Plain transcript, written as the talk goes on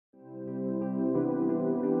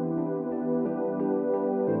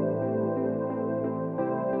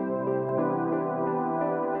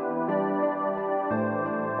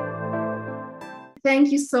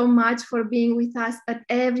thank you so much for being with us at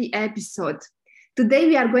every episode. Today,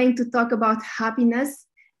 we are going to talk about happiness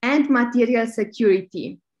and material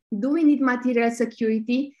security. Do we need material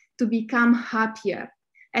security to become happier?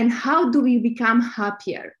 And how do we become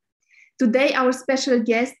happier? Today, our special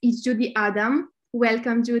guest is Judy Adam.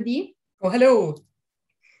 Welcome, Judy. Oh, hello.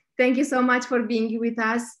 Thank you so much for being with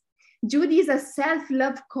us. Judy is a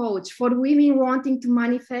self-love coach for women wanting to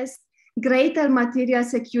manifest greater material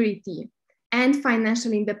security and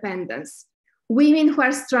financial independence. Women who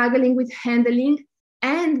are struggling with handling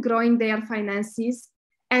and growing their finances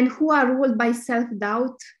and who are ruled by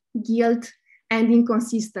self-doubt, guilt, and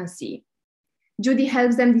inconsistency. Judy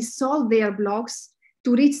helps them dissolve their blocks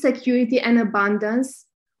to reach security and abundance,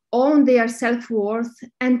 own their self-worth,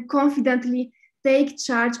 and confidently take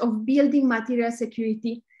charge of building material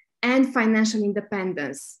security and financial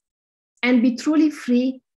independence, and be truly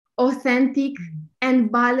free, authentic,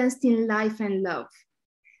 and balanced in life and love.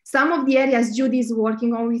 Some of the areas Judy is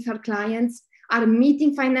working on with her clients are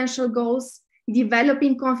meeting financial goals,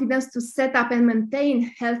 developing confidence to set up and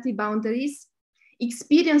maintain healthy boundaries,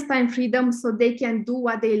 experience time freedom so they can do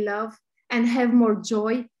what they love and have more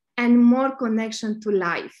joy and more connection to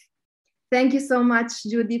life. Thank you so much,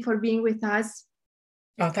 Judy, for being with us.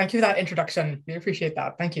 Oh, thank you for that introduction. We appreciate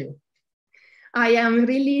that. Thank you. I am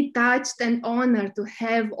really touched and honored to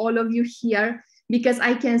have all of you here because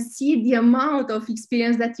I can see the amount of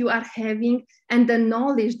experience that you are having and the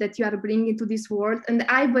knowledge that you are bringing to this world. And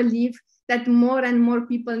I believe that more and more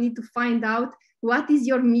people need to find out what is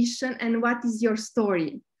your mission and what is your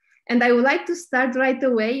story. And I would like to start right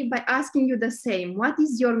away by asking you the same. What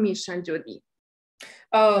is your mission, Judy?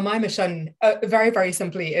 Oh, my mission, very, very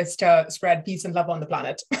simply, is to spread peace and love on the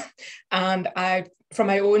planet. And from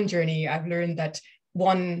my own journey, I've learned that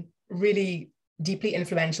one really deeply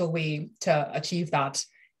influential way to achieve that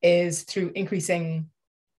is through increasing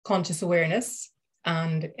conscious awareness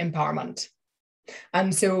and empowerment.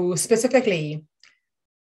 And so specifically,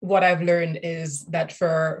 what I've learned is that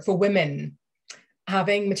for women,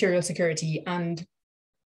 having material security and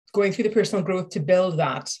going through the personal growth to build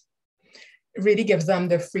that really gives them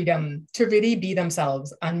the freedom to really be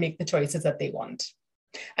themselves and make the choices that they want.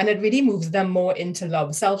 And it really moves them more into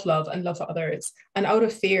love, self-love and love for others and out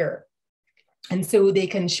of fear. And so they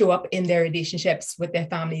can show up in their relationships with their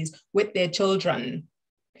families, with their children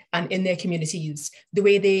and in their communities the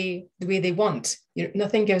way they want. You know,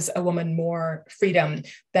 nothing gives a woman more freedom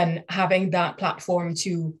than having that platform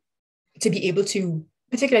to be able to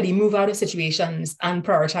particularly move out of situations and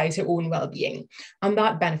prioritize her own well-being. And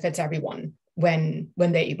that benefits everyone when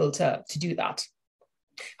they're able to do that.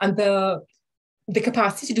 And the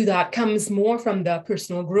capacity to do that comes more from the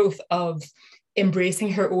personal growth of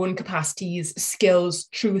embracing her own capacities, skills,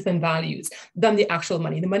 truth, and values than the actual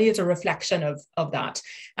money. The money is a reflection of that.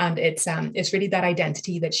 And it's really that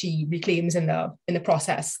identity that she reclaims in the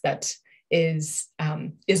process that is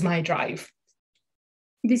my drive.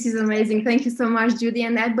 This is amazing. Thank you so much, Judy.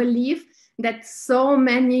 And I believe that so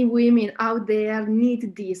many women out there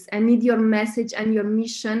need this and need your message and your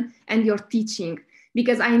mission and your teaching.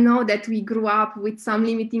 Because I know that we grew up with some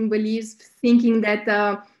limiting beliefs, thinking that,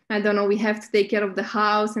 we have to take care of the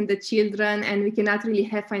house and the children, and we cannot really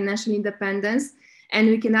have financial independence, and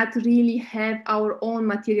we cannot really have our own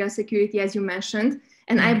material security, as you mentioned.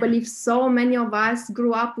 And I believe so many of us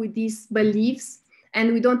grew up with these beliefs,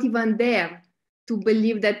 and we don't even dare to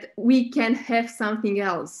believe that we can have something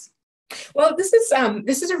else. Well, this is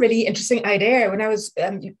a really interesting idea. When I was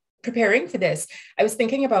preparing for this, I was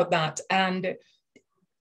thinking about that, and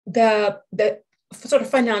the sort of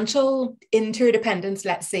financial interdependence,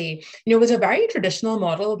 let's say, was a very traditional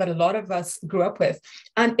model that a lot of us grew up with,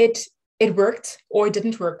 and it worked or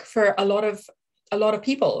didn't work for a lot of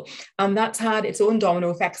people, and that's had its own domino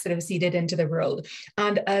effects that have seeded into the world.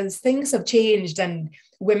 And as things have changed and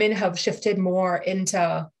women have shifted more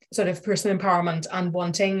into sort of personal empowerment and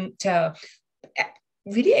wanting to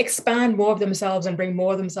really expand more of themselves and bring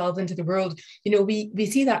more of themselves into the world, we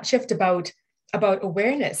see that shift about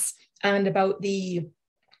awareness and about the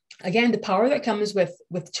power that comes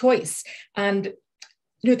with choice. And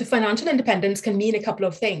the financial independence can mean a couple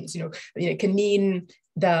of things. It can mean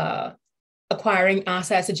the acquiring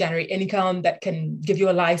assets to generate income that can give you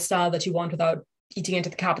a lifestyle that you want without eating into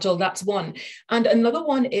the capital. That's one. And another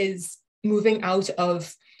one is moving out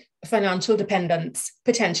of financial dependence,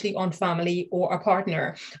 potentially on family or a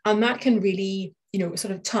partner. And that can really,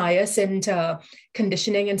 sort of tie us into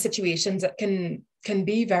conditioning and situations that can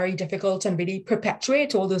be very difficult and really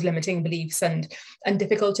perpetuate all those limiting beliefs and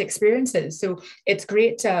difficult experiences. So it's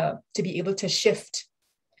great to be able to shift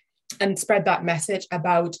and spread that message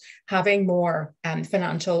about having more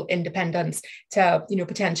financial independence to,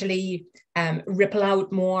 potentially ripple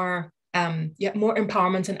out more more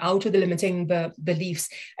empowerment and out of the limiting beliefs,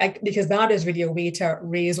 because that is really a way to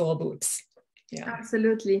raise all boats. Yeah.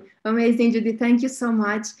 Absolutely. Amazing, Judy. Thank you so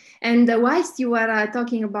much. And whilst you were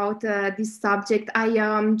talking about this subject, I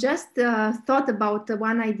just thought about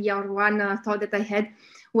one idea, or one thought that I had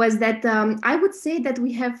was that I would say that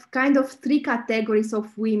we have kind of three categories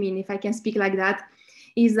of women, if I can speak like that.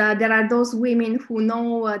 Is there are those women who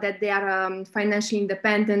know that they are financially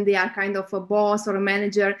independent, they are kind of a boss or a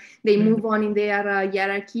manager, they move on in their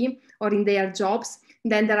hierarchy or in their jobs.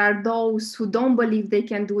 Then there are those who don't believe they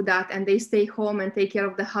can do that and they stay home and take care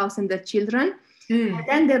of the house and the children. And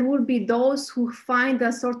then there will be those who find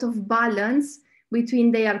a sort of balance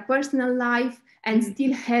between their personal life and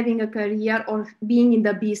still having a career or being in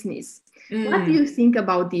the business. What do you think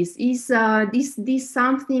about this? Is this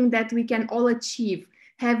something that we can all achieve?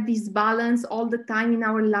 Have this balance all the time in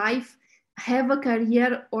our life, have a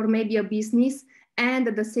career or maybe a business, and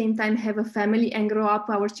at the same time have a family and grow up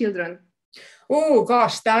our children? Oh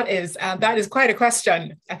gosh, that is quite a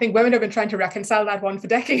question. I think women have been trying to reconcile that one for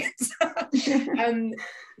decades.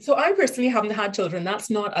 So I personally haven't had children.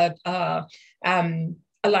 That's not a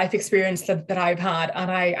life experience that I've had,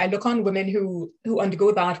 and I look on women who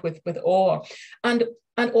undergo that with awe, and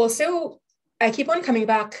also I keep on coming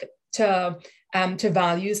back to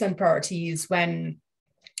values and priorities when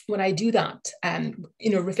I do that,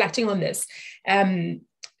 reflecting on this,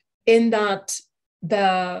 in that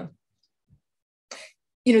there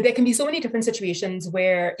can be so many different situations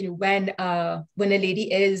where, when a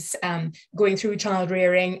lady is going through child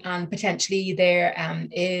rearing and potentially there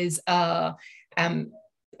is a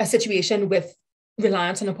situation with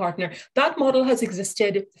reliance on a partner. That model has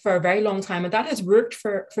existed for a very long time, and that has worked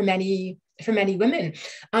for many women.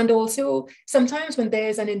 And also sometimes when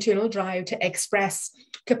there's an internal drive to express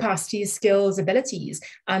capacities, skills, abilities,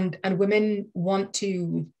 and women want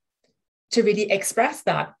to really express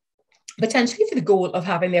that, potentially for the goal of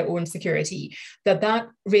having their own security, that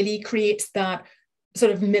really creates that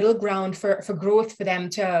sort of middle ground for growth for them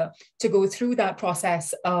to go through that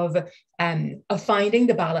process of finding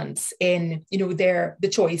the balance in the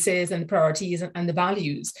choices and priorities and the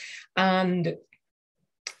values. And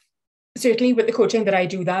certainly with the coaching that I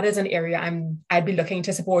do, that is an area I'd be looking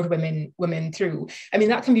to support women through. I mean,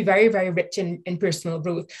 that can be very, very rich in personal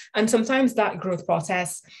growth, and sometimes that growth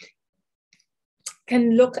process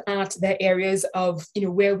can look at the areas of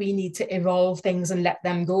where we need to evolve things and let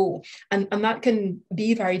them go, and that can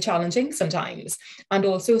be very challenging sometimes. And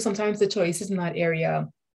also sometimes the choices in that area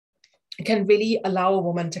can really allow a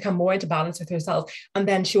woman to come more into balance with herself and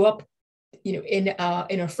then show up in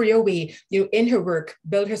a freer way, in her work,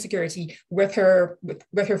 build her security with her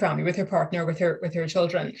family, with her partner, with her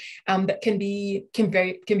children. That can be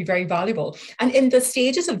very valuable. And in the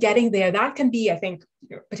stages of getting there, that can be, I think,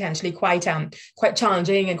 potentially quite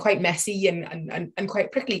challenging and quite messy and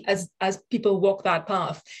quite prickly as people walk that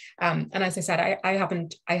path. And as I said, I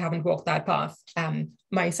haven't walked that path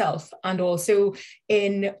myself. And also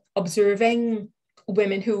in observing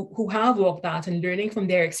women who have walked that and learning from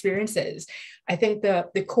their experiences, I think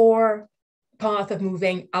the core path of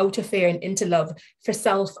moving out of fear and into love for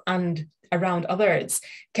self and around others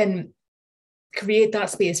can create that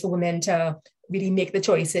space for women to really make the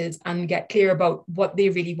choices and get clear about what they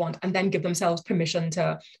really want, and then give themselves permission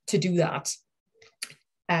to do that,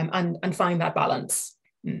 and find that balance.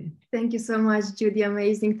 Thank you so much, Judy.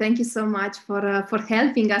 Amazing. Thank you so much for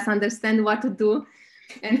helping us understand what to do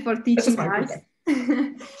and for teaching us.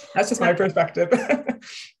 That's just my perspective.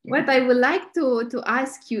 What I would like to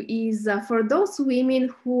ask you is, for those women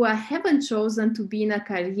who haven't chosen to be in a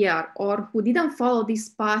career or who didn't follow this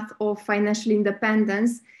path of financial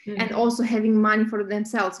independence and also having money for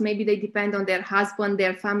themselves, maybe they depend on their husband,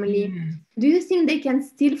 their family, do you think they can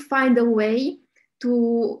still find a way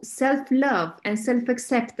to self-love and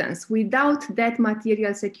self-acceptance without that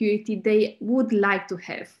material security they would like to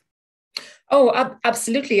have? Oh,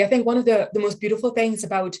 absolutely. I think one of the most beautiful things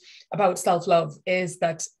about self-love is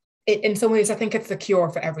that in some ways, I think it's the cure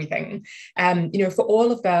for everything. For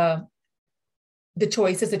all of the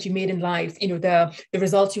choices that you made in life, the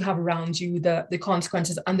results you have around you, the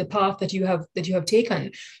consequences and the path that you have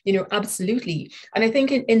taken, absolutely. And I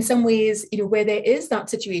think in some ways, where there is that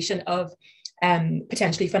situation of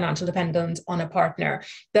potentially financial dependence on a partner,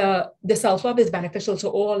 the self-love is beneficial to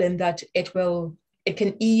all in that it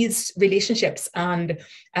can ease relationships and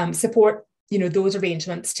support, those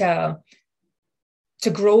arrangements to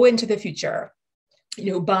grow into the future,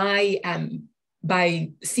 by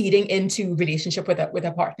by seeding into relationship with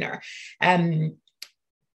a partner.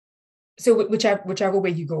 So whichever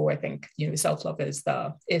way you go, I think, self-love is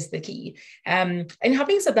the key. And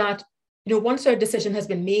having said that, once a decision has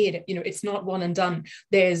been made, it's not one and done.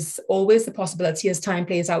 There's always the possibility as time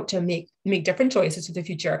plays out to make different choices for the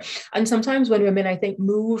future. And sometimes when women, I think,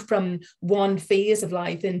 move from one phase of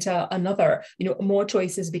life into another, more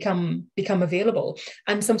choices become available.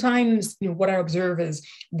 And sometimes, what I observe is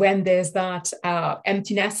when there's that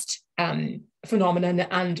empty nest phenomenon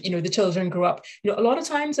and the children grow up, a lot of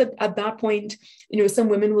times at that point, some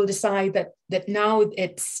women will decide that now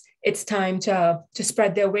it's time to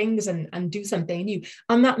spread their wings and do something new.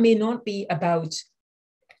 And that may not be about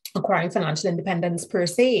acquiring financial independence per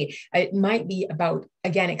se. It might be about,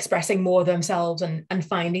 again, expressing more of themselves and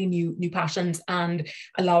finding new passions and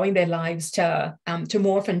allowing their lives to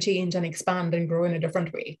morph and change and expand and grow in a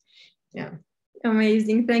different way. Yeah.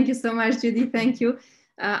 Amazing. Thank you so much, Judy. Thank you.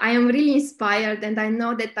 I am really inspired, and I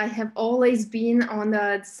know that I have always been on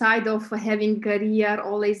the side of having a career,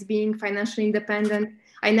 always being financially independent.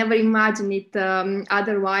 I never imagined it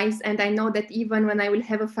otherwise. And I know that even when I will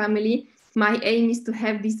have a family, my aim is to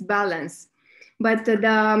have this balance. But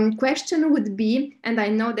the question would be, and I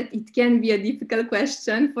know that it can be a difficult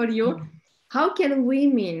question for you, how can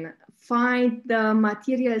women find the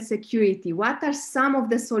material security? What are some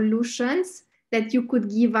of the solutions that you could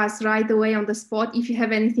give us right away on the spot, if you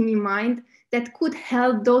have anything in mind, that could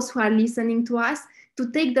help those who are listening to us to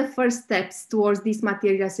take the first steps towards this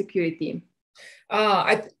material security?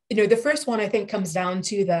 The first one I think comes down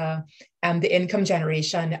to the income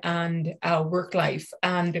generation and work life,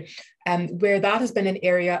 and where that has been an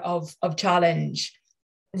area of challenge.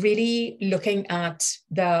 Really looking at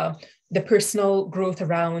the personal growth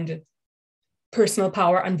around personal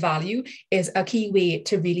power and value is a key way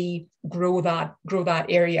to really grow that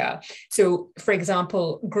area. So, for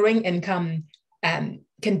example, growing income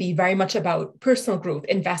can be very much about personal growth.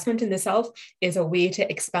 Investment in the self is a way to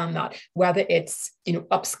expand that, whether it's,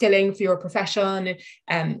 upskilling for your profession,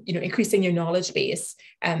 increasing your knowledge base.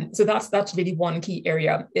 So that's really one key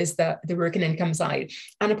area, is the work and income side.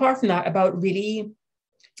 And apart from that, about really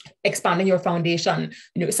expanding your foundation,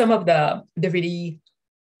 some of the really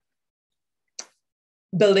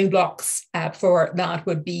building blocks for that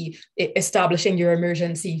would be establishing your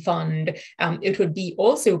emergency fund. It would be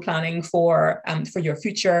also planning for your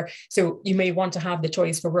future. So you may want to have the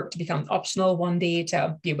choice for work to become optional one day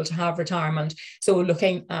to be able to have retirement. So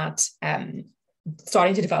looking at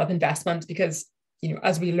starting to develop investment, because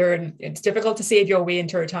as we learn, it's difficult to save your way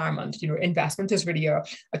into retirement. Investment is really a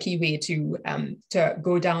key way to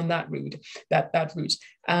go down that route.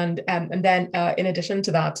 And then in addition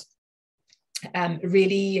to that,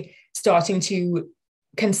 really starting to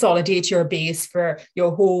consolidate your base for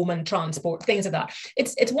your home and transport, things like that.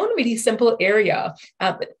 It's one really simple area.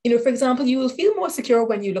 For example, you will feel more secure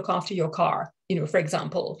when you look after your car. For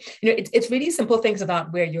example, it's really simple things like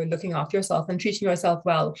that, where you're looking after yourself and treating yourself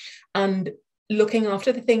well, and looking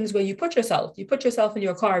after the things where you put yourself in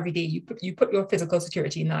your car every day. You put your physical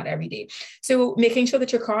security in that every day. So making sure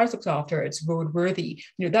that your car is looked after, it's roadworthy.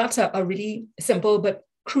 That's a really simple but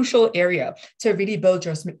crucial area to really build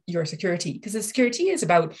your security, because the security is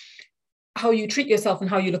about how you treat yourself and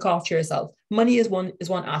how you look after yourself. Money is one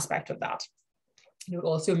aspect of that.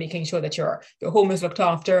 Also making sure that your home is looked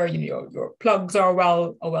after, your plugs are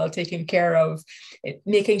well taken care of,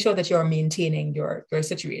 making sure that you're maintaining your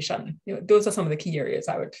situation. Those are some of the key areas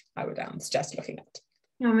I would suggest looking at.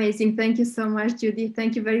 Amazing. Thank you so much, Judy.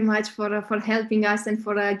 Thank you very much for helping us and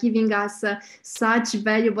for giving us such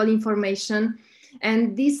valuable information.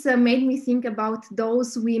 And this made me think about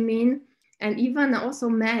those women and even also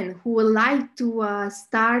men who would like to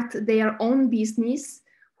start their own business,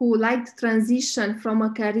 who would like to transition from a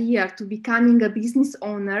career to becoming a business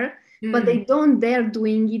owner, but they don't dare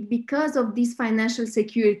doing it because of this financial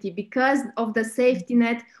security, because of the safety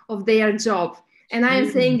net of their job. And I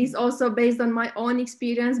am saying this also based on my own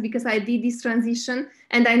experience, because I did this transition,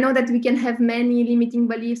 and I know that we can have many limiting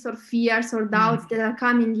beliefs or fears or doubts that are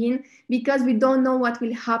coming in because we don't know what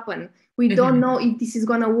will happen. We don't know if this is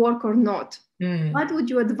going to work or not. What would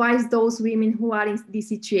you advise those women who are in this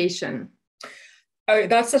situation? Oh,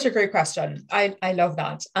 that's such a great question. I love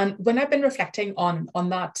that. And when I've been reflecting on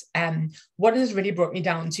that, what has really brought me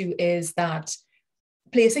down to is that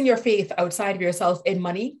placing your faith outside of yourself in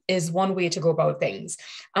money is one way to go about things.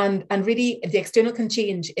 And really the external can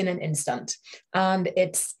change in an instant. And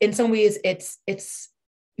it's, in some ways, it's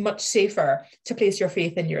much safer to place your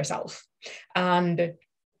faith in yourself. And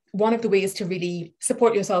one of the ways to really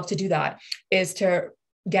support yourself to do that is to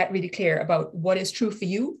get really clear about what is true for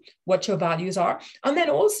you, what your values are, and then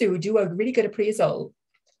also do a really good appraisal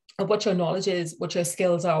of what your knowledge is, what your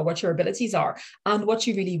skills are, what your abilities are, and what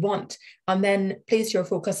you really want. And then place your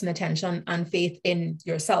focus and attention and faith in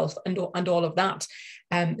yourself and all of that,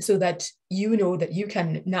 so that you know that you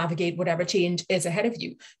can navigate whatever change is ahead of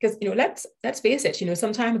you. Because, let's face it,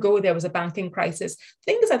 some time ago, there was a banking crisis.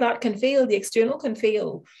 Things like that can fail. The external can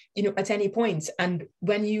fail, at any point. And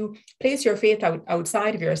when you place your faith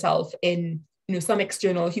outside of yourself in, some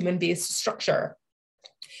external human-based structure,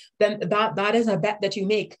 then that is a bet that you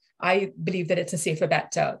make. I believe that it's a safer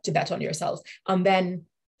bet to bet on yourself, and then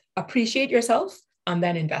appreciate yourself, and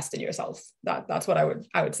then invest in yourself. That's what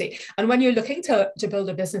I would say. And when you're looking to build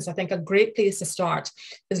a business, I think a great place to start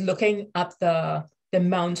is looking at the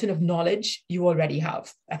mountain of knowledge you already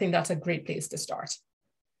have. I think that's a great place to start.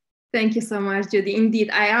 Thank you so much, Judy.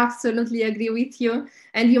 Indeed, I absolutely agree with you.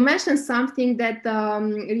 And you mentioned something that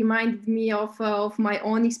reminded me of my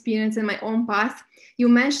own experience and my own path. You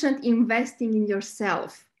mentioned investing in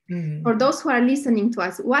yourself. Mm-hmm. For those who are listening to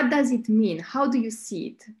us, what does it mean? How do you see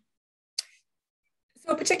it?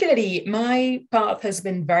 So particularly, my path has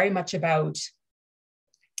been very much about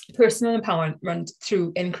personal empowerment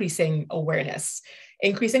through increasing awareness.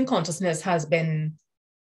 Increasing consciousness has been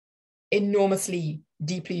enormously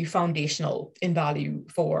deeply foundational in value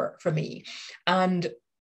for me. And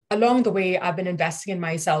along the way, I've been investing in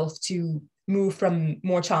myself to move from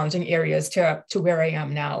more challenging areas to where I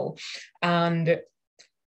am now. And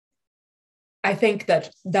I think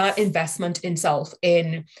that investment in self,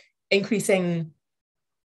 in increasing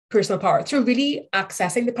personal power through really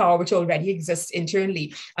accessing the power which already exists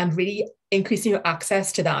internally and really increasing your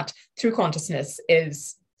access to that through consciousness,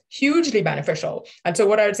 is hugely beneficial. And so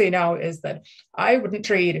what I would say now is that I wouldn't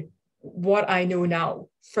trade what I know now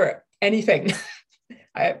for anything.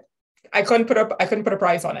 I couldn't put a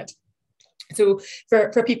price on it. So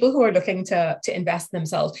for people who are looking to invest in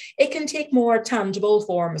themselves, it can take more tangible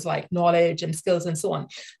forms like knowledge and skills and so on.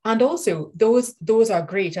 And also those are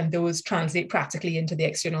great, and those translate practically into the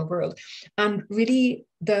external world. And really,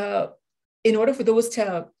 in order for those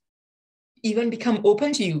to even become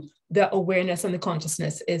open to you, the awareness and the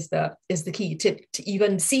consciousness is the key to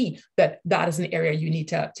even see that is an area you need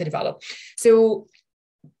to develop. So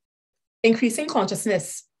increasing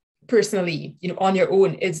consciousness personally, on your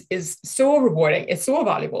own is so rewarding. It's so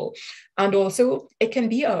valuable. And also it can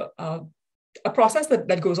be a process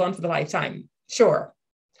that goes on for the lifetime. Sure.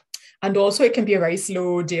 And also it can be a very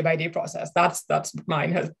slow day-by-day process. That's what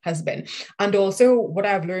mine has been. And also what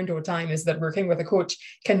I've learned over time is that working with a coach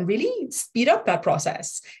can really speed up that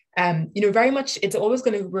process. Very much it's always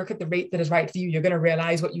going to work at the rate that is right for you. You're going to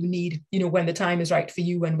realize what you need, when the time is right for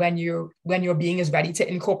you and when your being is ready to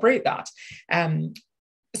incorporate that.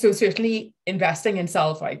 So certainly investing in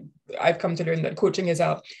self, I've come to learn that coaching is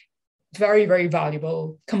a very, very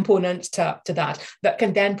valuable component to that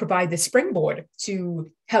can then provide the springboard to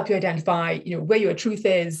help you identify, where your truth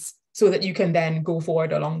is, so that you can then go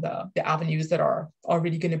forward along the avenues that are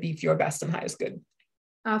really going to be for your best and highest good.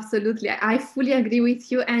 Absolutely. I fully agree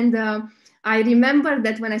with you. And I remember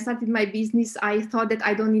that when I started my business, I thought that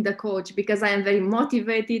I don't need a coach because I am very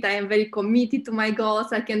motivated. I am very committed to my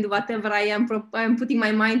goals. I can do whatever I'm putting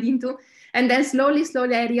my mind into. And then slowly,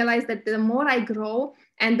 I realized that the more I grow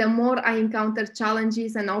and the more I encounter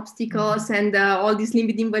challenges and obstacles and all these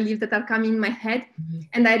limiting beliefs that are coming in my head.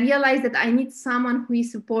 And I realized that I need someone who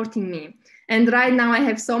is supporting me. And right now I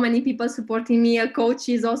have so many people supporting me,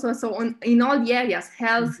 coaches also, in all the areas,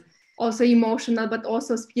 health, also emotional, but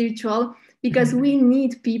also spiritual, because we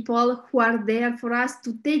need people who are there for us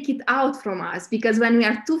to take it out from us. Because when we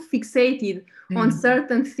are too fixated on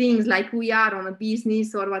certain things, like we are on a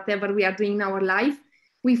business or whatever we are doing in our life,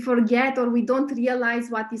 we forget or we don't realize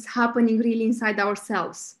what is happening really inside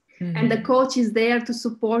ourselves. And the coach is there to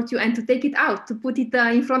support you and to take it out, to put it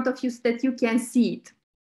in front of you so that you can see it.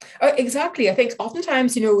 Exactly. I think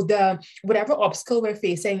oftentimes, whatever obstacle we're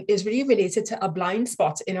facing is really related to a blind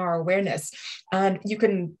spot in our awareness. And you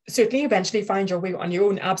can certainly eventually find your way on your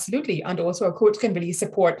own. Absolutely. And also a coach can really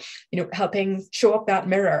support, helping show up that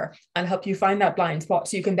mirror and help you find that blind spot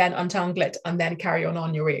so you can then untangle it and then carry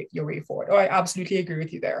on your way forward. Oh, I absolutely agree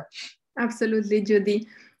with you there. Absolutely, Judy.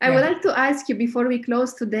 I would like to ask you before we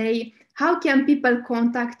close today, how can people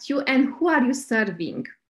contact you and who are you serving?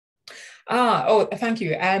 Thank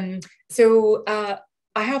you. So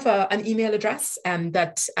I have an email address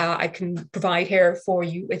that I can provide here for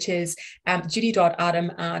you, which is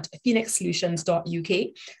judy.adam@phoenixsolutions.uk.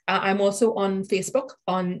 I'm also on Facebook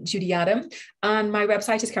on Judy Adam, and my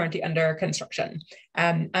website is currently under construction.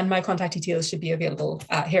 And my contact details should be available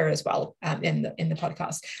here as well in the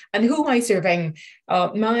podcast. And who am I serving?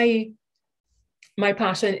 My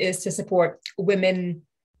passion is to support women,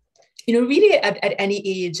 really at any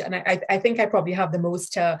age. And I think I probably have the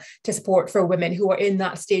most to support for women who are in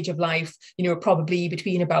that stage of life, probably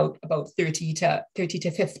between about 30 to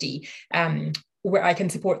 50, where I can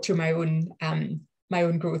support through my own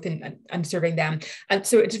growth and serving them. And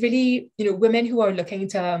so it's really, women who are looking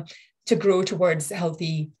to grow towards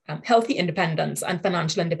healthy independence, and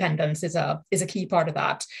financial independence is a key part of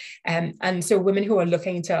that. And so women who are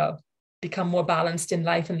looking to become more balanced in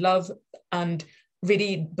life and love, and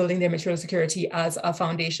really building their material security as a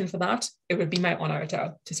foundation for that, it would be my honor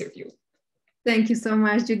to serve you. Thank you so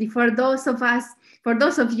much, Judy. For those of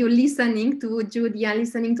you listening to Judy and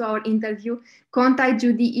listening to our interview, contact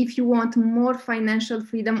Judy if you want more financial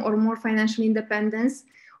freedom or more financial independence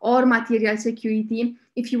or material security.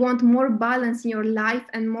 If you want more balance in your life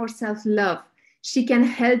and more self-love, she can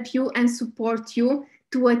help you and support you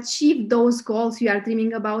to achieve those goals you are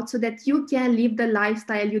dreaming about, so that you can live the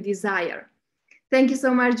lifestyle you desire. Thank you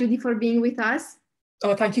so much, Judy, for being with us.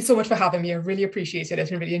 Oh, thank you so much for having me. I really appreciated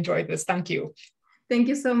it and really enjoyed this. Thank you. Thank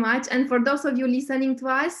you so much. And for those of you listening to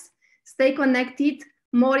us, stay connected.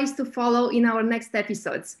 More is to follow in our next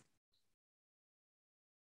episodes.